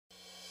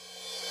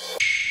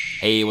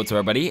Hey, what's up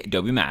everybody?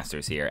 Adobe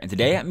Masters here, and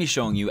today I'm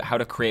showing you how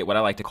to create what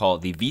I like to call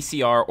the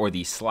VCR or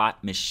the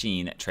slot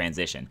machine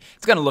transition.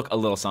 It's going to look a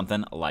little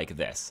something like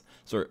this.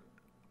 So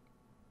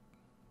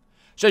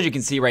as you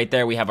can see right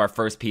there, we have our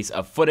first piece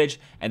of footage,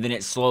 and then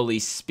it slowly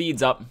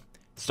speeds up,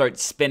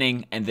 starts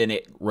spinning, and then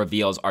it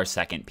reveals our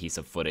second piece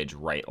of footage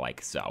right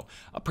like so.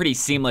 A pretty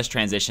seamless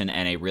transition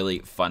and a really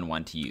fun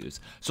one to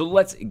use. So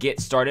let's get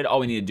started. All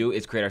we need to do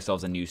is create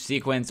ourselves a new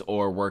sequence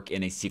or work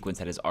in a sequence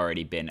that has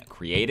already been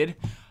created.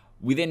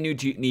 We then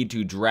need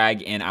to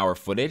drag in our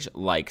footage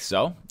like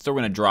so. So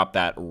we're going to drop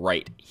that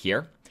right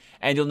here.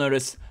 And you'll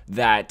notice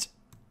that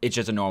it's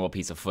just a normal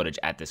piece of footage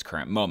at this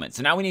current moment.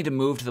 So now we need to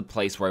move to the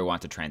place where we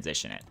want to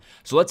transition it.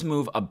 So let's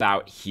move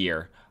about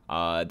here.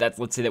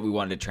 Let's say that we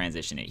wanted to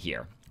transition it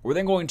here. We're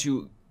then going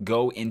to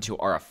go into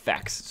our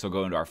effects. So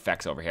go into our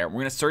effects over here. We're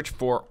going to search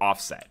for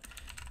offset,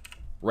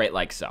 right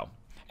like so.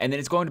 And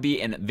then it's going to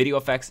be in video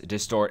effects,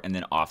 distort, and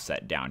then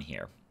offset down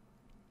here.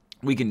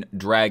 We can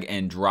drag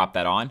and drop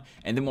that on,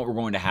 and then what we're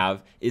going to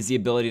have is the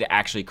ability to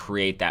actually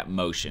create that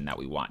motion that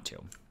we want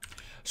to.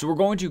 So we're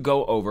going to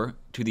go over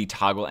to the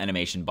toggle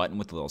animation button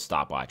with the little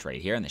stopwatch right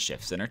here and the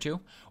shift center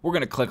to. We're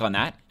going to click on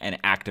that and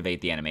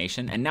activate the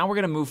animation, and now we're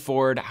going to move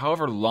forward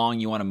however long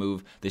you want to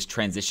move this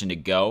transition to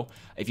go.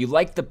 If you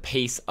like the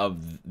pace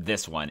of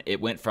this one, it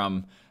went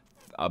from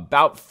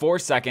about 4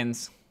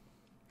 seconds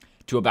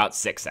to about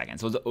 6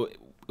 seconds. So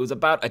it was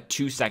about a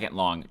 2-second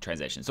long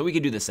transition. So we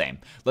could do the same.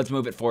 Let's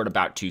move it forward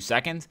about 2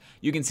 seconds.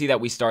 You can see that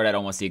we start at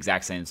almost the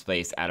exact same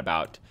space at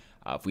about,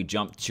 if we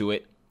jump to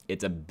it,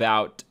 it's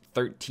about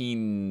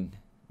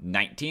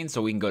 13:19.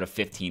 So we can go to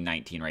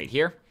 15:19 right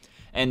here.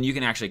 And you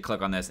can actually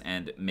click on this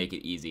and make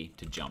it easy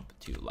to jump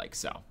to like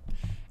so.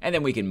 And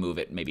then we can move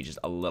it maybe just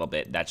a little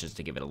bit. That's just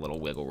to give it a little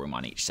wiggle room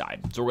on each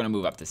side. So we're going to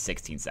move up to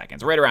 16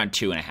 seconds, right around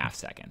 2.5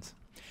 seconds.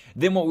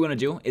 Then what we want to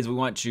do is we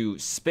want to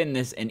spin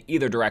this in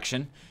either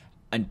direction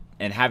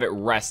and have it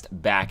rest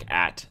back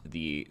at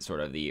the sort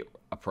of the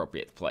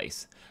appropriate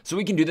place. So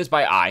we can do this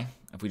by eye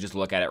if we just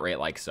look at it right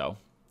like so.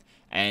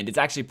 And it's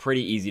actually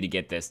pretty easy to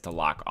get this to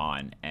lock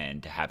on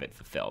and to have it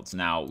fulfilled. So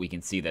now we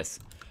can see this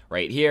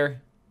right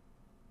here.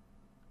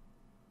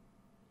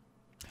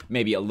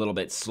 Maybe a little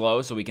bit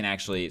slow, so we can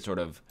actually sort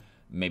of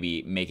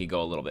maybe make it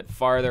go a little bit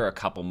farther, a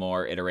couple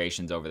more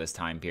iterations over this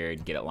time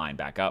period, get it lined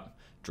back up,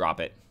 drop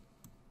it.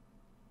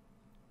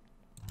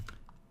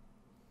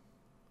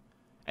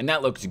 And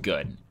that looks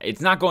good.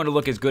 It's not going to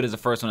look as good as the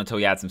first one until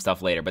we add some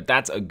stuff later, but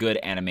that's a good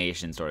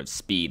animation sort of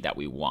speed that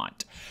we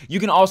want.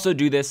 You can also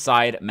do this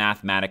side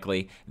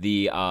mathematically.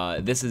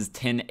 This is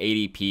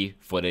 1080p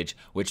footage,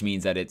 which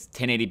means that it's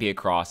 1080p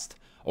across,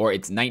 or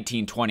it's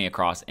 1920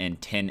 across and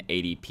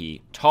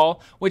 1080p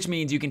tall, which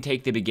means you can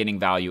take the beginning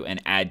value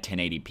and add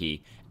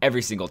 1080p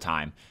every single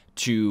time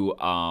to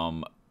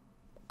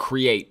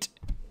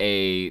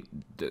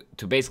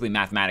basically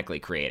mathematically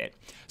create it.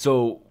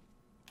 So,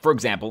 for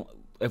example,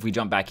 if we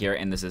jump back here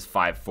and this is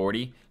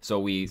 540, so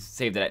we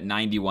saved it at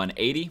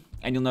 9180,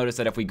 and you'll notice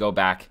that if we go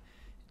back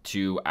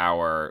to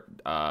our,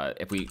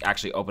 if we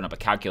actually open up a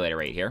calculator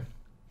right here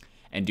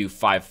and do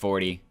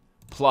 540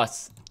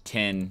 plus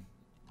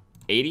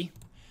 1080,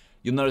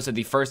 you'll notice that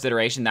the first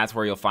iteration, that's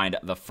where you'll find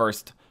the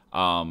first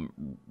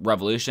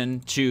revolution,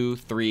 2,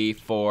 3,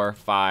 4,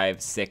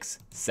 5, 6,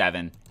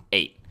 7,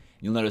 8.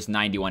 You'll notice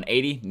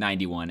 9180,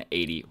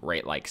 9180,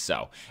 right like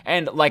so.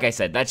 And like I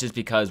said, that's just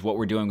because what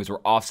we're doing is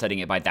we're offsetting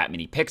it by that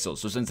many pixels.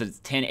 So since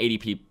it's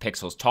 1080p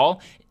pixels tall,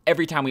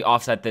 every time we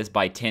offset this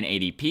by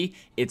 1080p,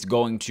 it's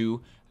going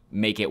to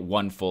make it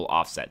one full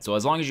offset. So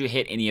as long as you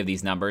hit any of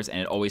these numbers, and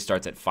it always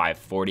starts at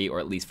 540,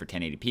 or at least for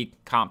 1080p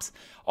comps,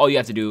 all you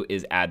have to do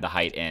is add the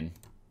height in.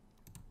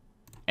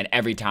 And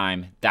every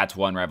time, that's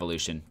 1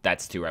 revolution,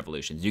 that's 2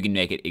 revolutions. You can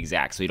make it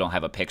exact so you don't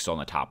have a pixel on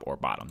the top or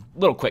bottom.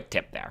 Little quick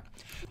tip there.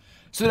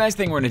 So the next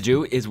thing we're going to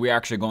do is we're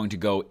actually going to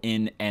go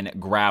in and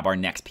grab our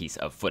next piece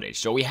of footage.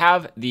 So we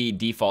have the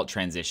default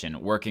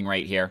transition working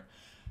right here,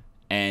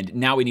 and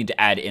now we need to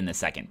add in the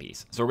second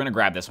piece. So we're going to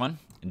grab this one,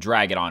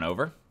 drag it on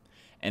over,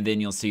 and then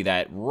you'll see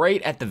that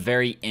right at the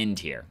very end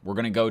here, we're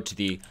going to go to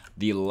the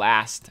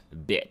last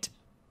bit.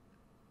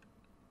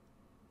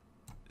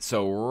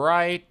 So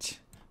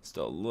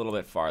still a little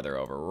bit farther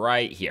over,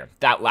 right here.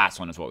 That last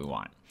one is what we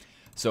want.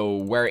 So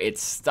where it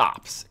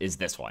stops is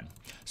this one.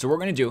 So what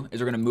we're going to do is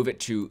we're going to move it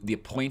to the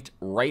point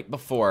right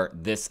before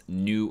this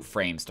new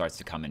frame starts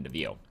to come into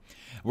view.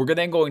 We're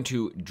then going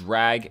to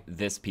drag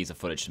this piece of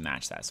footage to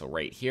match that. So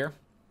right here,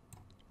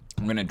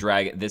 I'm going to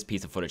drag this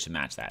piece of footage to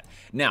match that.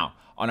 Now,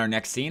 on our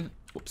next scene,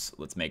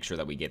 let's make sure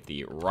that we get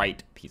the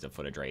right piece of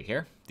footage right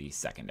here, the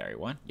secondary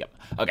one. Yep.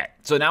 Okay,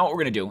 so now what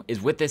we're going to do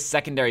is with this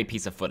secondary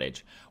piece of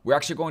footage, we're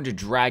actually going to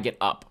drag it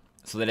up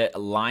so that it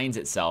aligns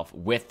itself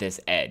with this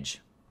edge.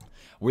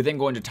 We're then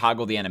going to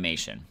toggle the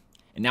animation.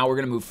 And now we're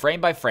going to move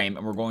frame by frame,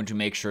 and we're going to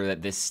make sure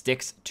that this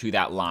sticks to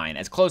that line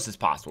as close as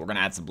possible. We're going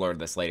to add some blur to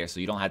this later, so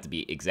you don't have to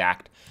be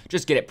exact.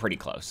 Just get it pretty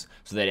close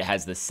so that it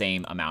has the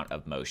same amount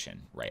of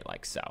motion, right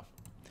like so.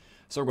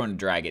 So we're going to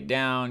drag it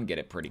down, get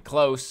it pretty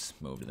close,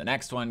 move to the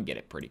next one, get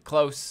it pretty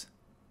close.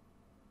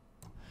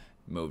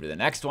 move to the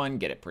next one,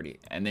 get it pretty,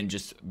 and then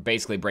just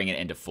basically bring it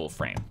into full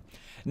frame.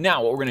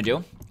 Now, what we're gonna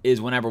do is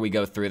whenever we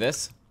go through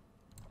this,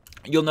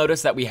 you'll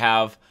notice that we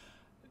have,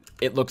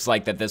 it looks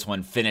like that this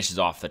one finishes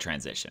off the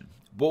transition.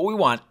 What we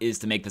want is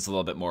to make this a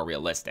little bit more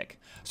realistic.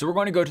 So we're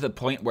going to go to the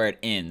point where it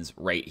ends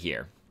right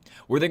here.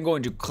 We're then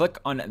going to click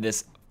on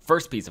this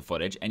first piece of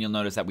footage, and you'll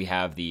notice that we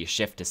have the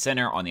shift to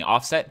center on the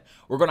offset.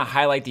 We're going to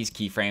highlight these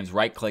keyframes,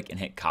 right click and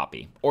hit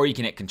copy, or you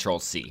can hit Control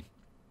C.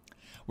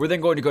 We're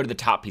then going to go to the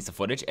top piece of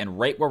footage, and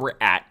right where we're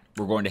at,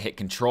 we're going to hit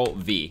Control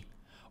V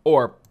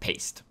or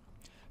paste.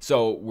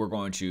 So we're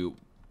going to,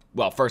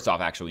 well, first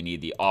off, actually, we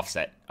need the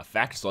offset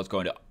effect. So let's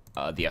go into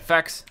the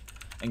effects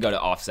and go to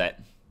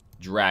offset,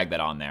 drag that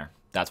on there.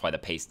 That's why the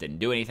paste didn't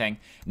do anything.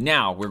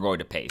 Now we're going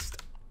to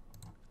paste.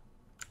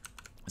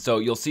 So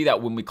you'll see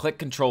that when we click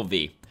Control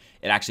V,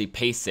 it actually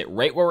pastes it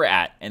right where we're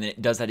at, and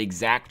it does that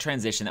exact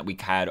transition that we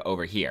had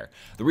over here.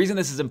 The reason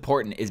this is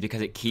important is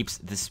because it keeps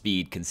the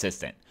speed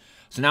consistent.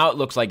 So now it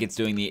looks like it's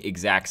doing the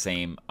exact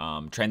same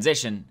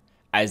transition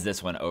as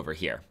this one over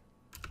here.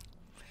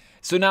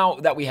 So now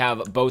that we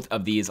have both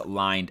of these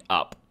lined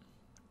up,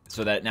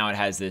 so that now it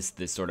has this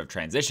sort of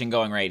transition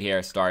going right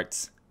here,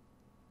 starts,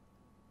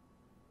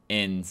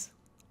 ends.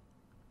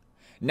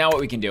 Now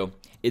what we can do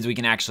is we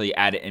can actually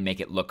add it and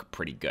make it look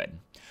pretty good.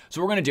 So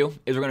what we're gonna do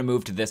is we're gonna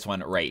move to this one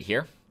right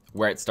here,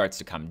 where it starts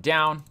to come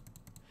down,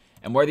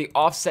 and where the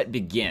offset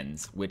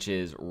begins, which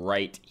is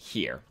right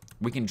here.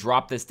 We can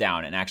drop this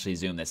down and actually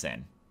zoom this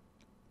in.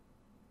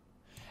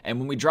 And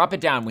when we drop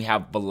it down, we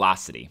have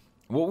velocity.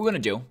 What we're gonna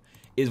do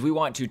is we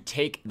want to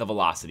take the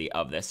velocity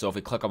of this. So if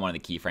we click on one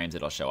of the keyframes,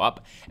 it'll show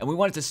up. And we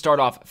want it to start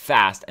off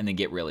fast and then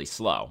get really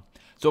slow.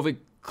 So if we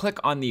click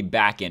on the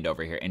back end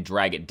over here and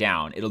drag it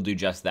down, it'll do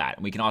just that.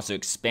 And we can also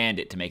expand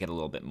it to make it a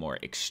little bit more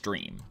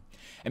extreme.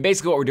 And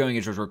basically what we're doing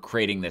is we're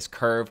creating this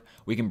curve.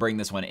 We can bring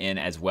this one in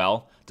as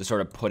well to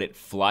sort of put it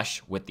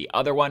flush with the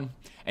other one.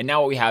 And now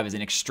what we have is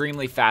an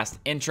extremely fast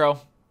intro,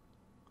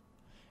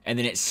 and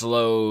then it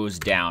slows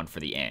down for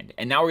the end.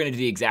 And now we're gonna do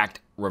the exact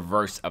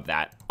reverse of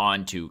that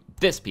onto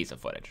this piece of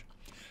footage.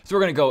 So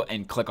we're gonna go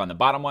and click on the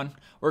bottom one.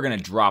 We're gonna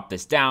drop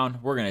this down.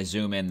 We're gonna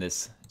zoom in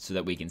this so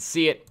that we can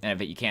see it. And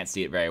if you can't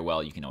see it very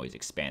well, you can always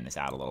expand this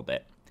out a little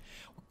bit.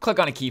 Click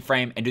on a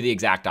keyframe and do the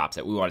exact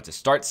opposite. We want it to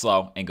start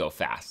slow and go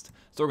fast.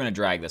 So we're gonna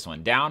drag this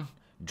one down,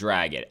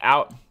 drag it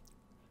out,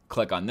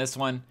 click on this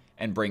one,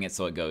 and bring it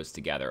so it goes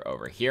together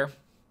over here.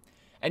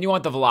 And you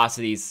want the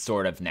velocities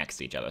sort of next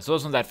to each other. So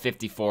this one's at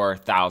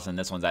 54,000.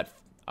 This one's at,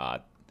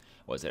 what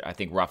was it? I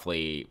think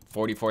roughly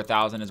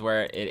 44,000 is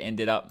where it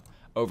ended up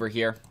over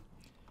here.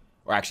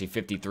 Or actually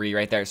 53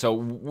 right there. So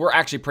we're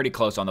actually pretty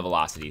close on the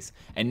velocities.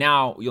 And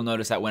now you'll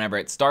notice that whenever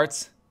it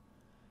starts,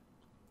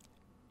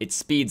 it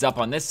speeds up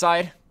on this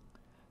side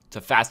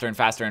to faster and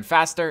faster and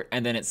faster.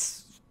 And then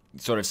it's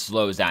sort of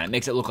slows down. It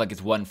makes it look like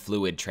it's one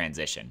fluid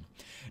transition.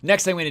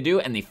 Next thing we're going to do,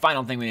 and the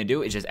final thing we're going to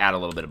do, is just add a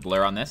little bit of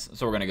blur on this.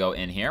 So we're going to go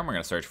in here, and we're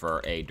going to search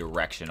for a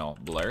directional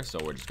blur. So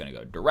we're just going to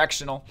go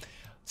directional,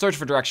 search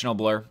for directional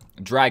blur,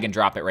 drag and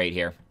drop it right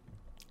here.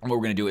 And what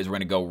we're going to do is we're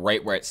going to go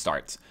right where it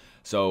starts.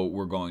 So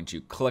we're going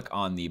to click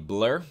on the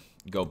blur,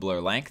 go blur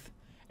length,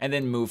 and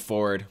then move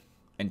forward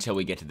until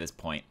we get to this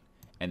point,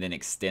 and then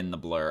extend the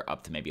blur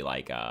up to maybe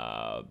like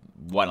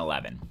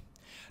 111.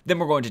 Then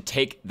we're going to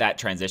take that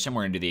transition.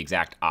 We're going to do the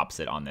exact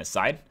opposite on this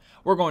side.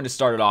 We're going to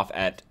start it off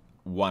at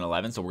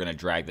 111, so we're going to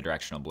drag the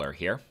directional blur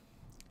here.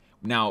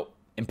 Now,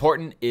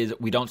 important is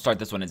we don't start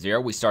this one at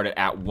 0. We start it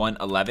at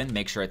 111.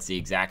 Make sure it's the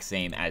exact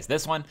same as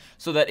this one,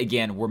 so that,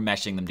 again, we're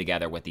meshing them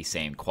together with the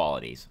same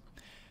qualities.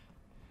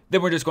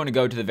 Then we're just going to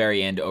go to the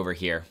very end over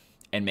here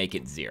and make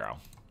it 0.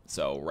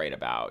 So right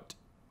about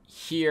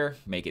here,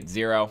 make it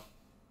 0.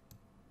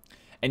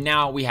 And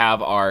now we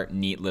have our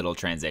neat little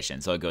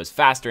transition. So it goes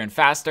faster and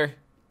faster,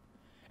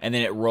 and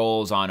then it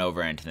rolls on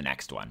over into the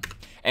next one.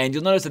 And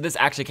you'll notice that this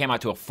actually came out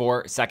to a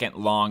 4-second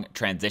long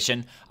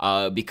transition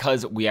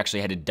because we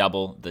actually had to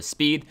double the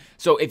speed.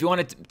 So if you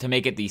wanted to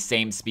make it the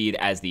same speed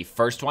as the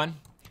first one,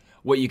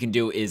 what you can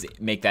do is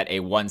make that a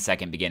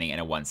 1-second beginning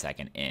and a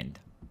 1-second end,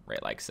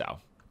 right like so.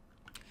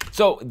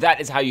 So that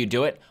is how you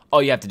do it.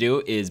 All you have to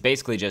do is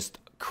basically just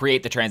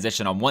create the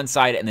transition on one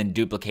side and then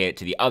duplicate it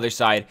to the other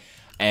side,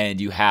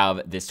 and you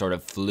have this sort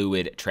of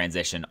fluid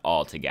transition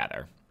all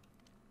together.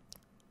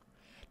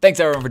 Thanks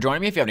everyone for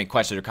joining me. If you have any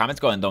questions or comments,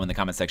 go ahead and throw them in the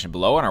comment section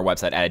below on our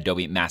website at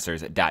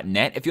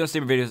adobemasters.net. If you want to see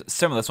more videos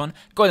similar to this one,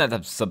 go ahead and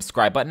hit the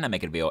subscribe button. I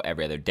make a video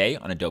every other day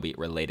on Adobe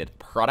related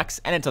products.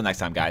 And until next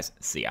time, guys,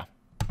 see ya.